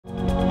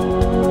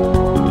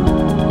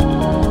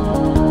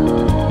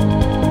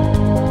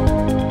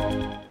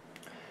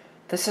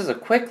This is a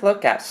quick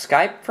look at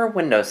Skype for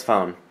Windows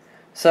Phone.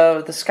 So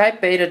the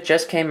Skype beta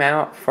just came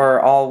out for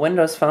all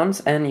Windows phones,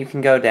 and you can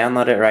go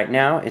download it right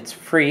now. It's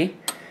free,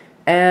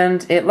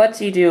 and it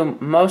lets you do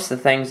most of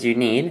the things you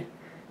need.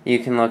 You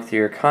can look through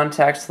your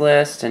contacts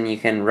list, and you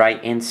can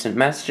write instant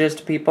messages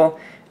to people,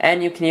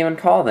 and you can even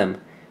call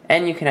them.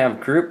 And you can have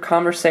group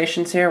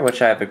conversations here,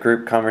 which I have a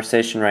group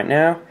conversation right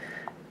now.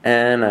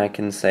 And I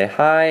can say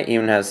hi,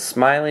 even has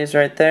smileys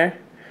right there,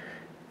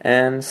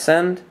 and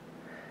send.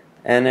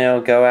 And it'll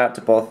go out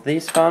to both of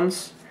these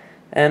phones,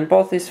 and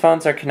both these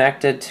phones are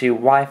connected to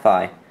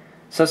Wi-Fi.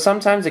 So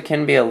sometimes it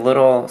can be a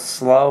little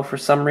slow for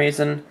some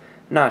reason,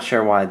 not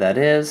sure why that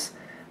is,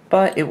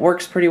 but it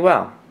works pretty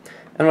well.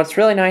 And what's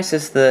really nice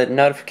is the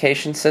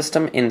notification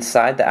system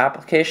inside the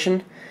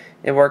application.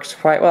 It works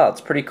quite well,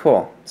 it's pretty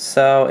cool.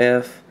 So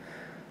if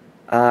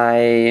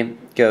I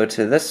go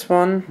to this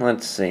one,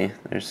 let's see,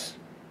 it's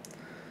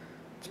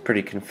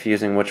pretty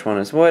confusing which one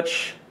is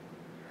which.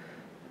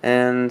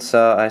 And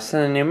so I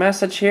send a new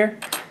message here.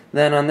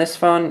 Then on this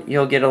phone,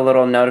 you'll get a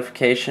little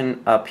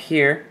notification up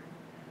here,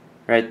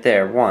 right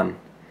there, 1.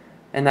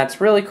 And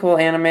that's really cool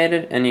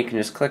animated, and you can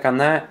just click on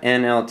that,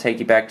 and it'll take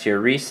you back to your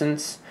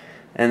recents,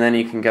 and then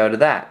you can go to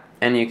that.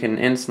 And you can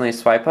instantly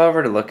swipe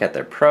over to look at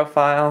their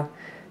profile,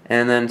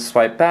 and then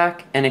swipe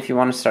back, and if you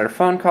want to start a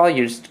phone call,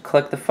 you just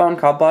click the phone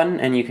call button,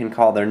 and you can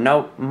call their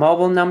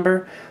mobile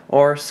number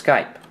or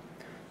Skype.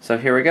 So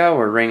here we go,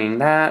 we're ringing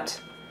that.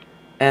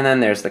 And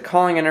then there's the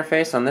calling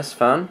interface on this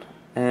phone,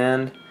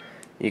 and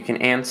you can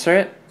answer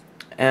it,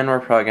 and we're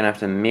probably going to have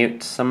to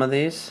mute some of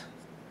these.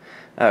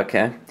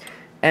 Okay,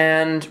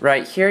 and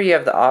right here you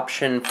have the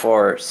option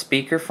for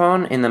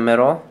speakerphone in the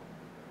middle.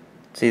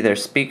 It's either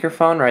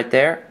speakerphone right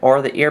there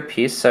or the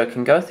earpiece, so it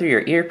can go through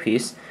your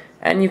earpiece,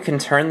 and you can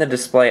turn the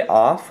display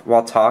off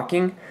while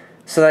talking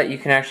so that you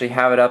can actually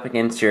have it up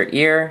against your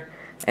ear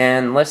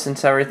and listen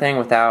to everything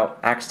without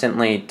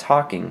accidentally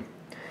talking.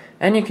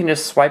 And you can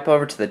just swipe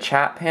over to the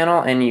chat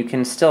panel, and you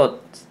can still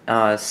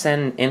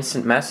send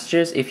instant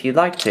messages if you'd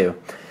like to.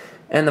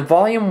 And the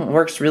volume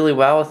works really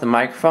well with the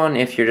microphone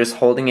if you're just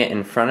holding it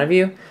in front of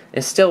you.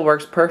 It still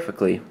works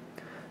perfectly.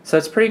 So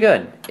it's pretty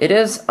good. It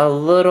is a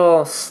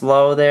little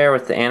slow there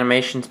with the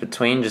animations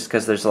between just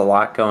because there's a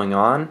lot going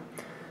on.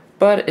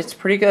 But it's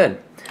pretty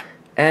good.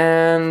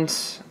 And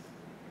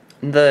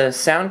the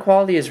sound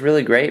quality is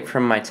really great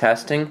from my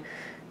testing.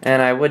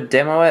 And I would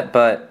demo it,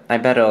 but I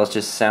bet it'll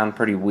just sound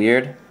pretty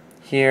weird.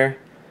 Here,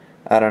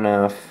 I don't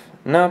know if,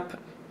 nope,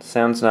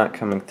 sound's not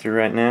coming through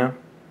right now.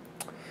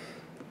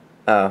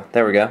 Oh,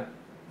 there we go.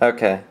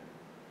 Okay.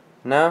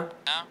 No?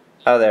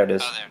 Oh, there it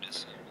is.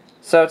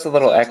 So it's a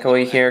little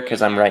echoey here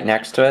because I'm right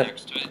next to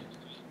it.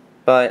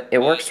 But it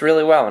works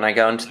really well when I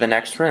go into the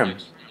next room.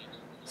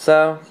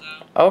 So,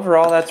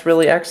 overall that's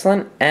really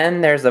excellent.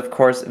 And there's of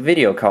course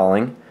video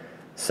calling.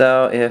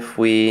 So if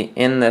we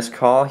end this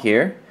call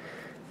here,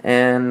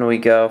 and we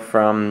go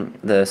from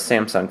the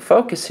Samsung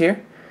Focus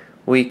here,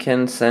 we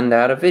can send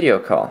out a video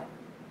call.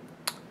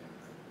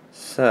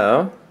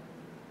 So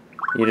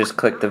you just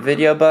click the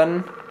video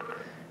button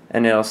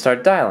and it'll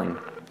start dialing.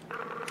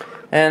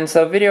 And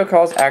so video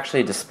calls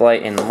actually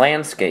display in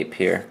landscape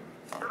here.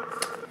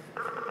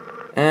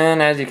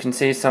 And as you can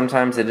see,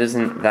 sometimes it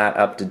isn't that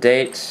up to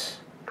date.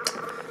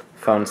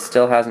 Phone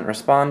still hasn't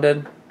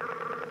responded.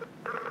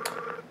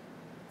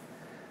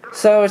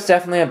 So it's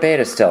definitely a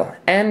beta still.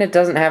 And it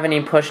doesn't have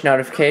any push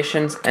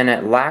notifications, and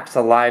it lacks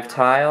a live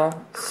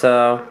tile,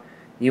 so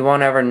you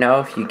won't ever know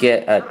if you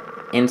get an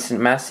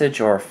instant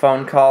message or a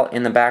phone call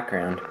in the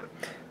background.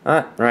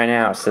 Right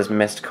now it says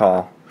missed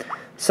call.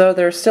 So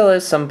there still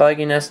is some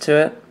bugginess to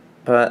it,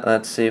 but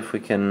let's see if we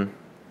can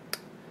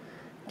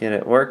get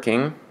it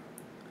working.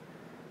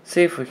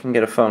 See if we can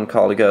get a phone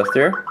call to go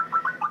through.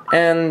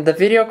 And the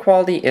video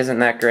quality isn't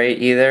that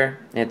great either.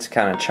 It's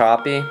kind of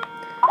choppy,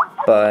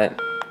 but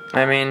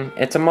I mean,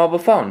 it's a mobile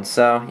phone,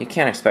 so you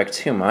can't expect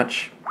too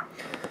much.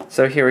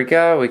 So here we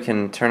go, we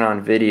can turn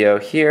on video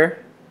here.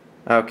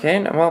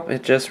 Okay, well,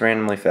 it just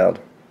randomly failed.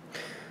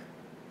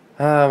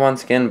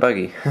 Once again,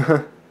 buggy.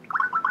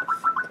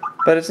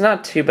 But it's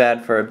not too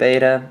bad for a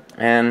beta,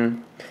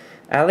 and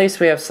at least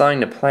we have something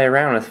to play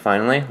around with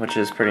finally, which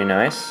is pretty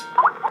nice.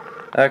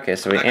 Okay,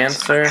 so we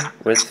answer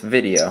with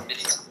video.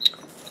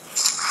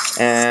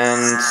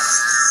 And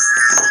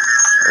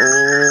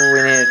oh,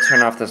 we need to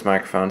turn off those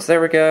microphones.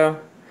 There we go.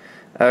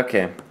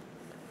 Okay,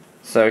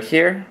 so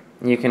here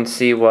you can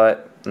see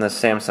what the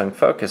Samsung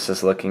Focus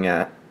is looking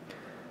at.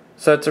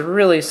 So it's a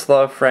really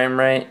slow frame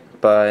rate,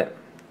 but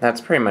that's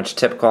pretty much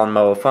typical on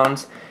mobile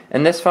phones.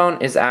 And this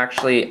phone is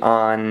actually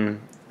on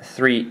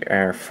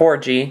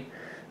 4G,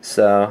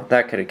 so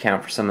that could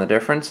account for some of the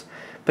difference.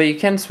 But you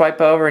can swipe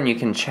over and you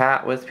can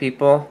chat with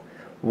people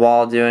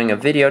while doing a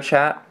video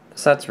chat,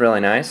 so that's really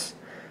nice.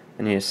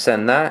 And you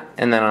send that,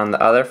 and then on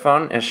the other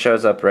phone it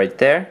shows up right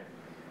there.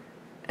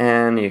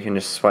 And you can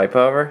just swipe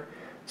over.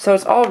 So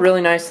it's all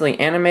really nicely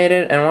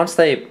animated, and once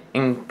they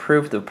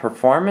improve the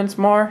performance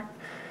more,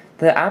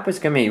 the app is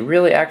going to be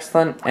really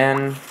excellent,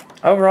 and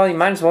overall, you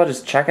might as well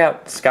just check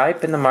out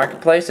Skype in the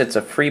marketplace. It's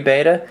a free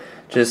beta.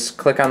 Just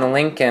click on the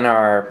link in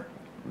our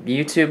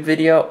YouTube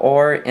video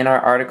or in our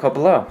article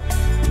below.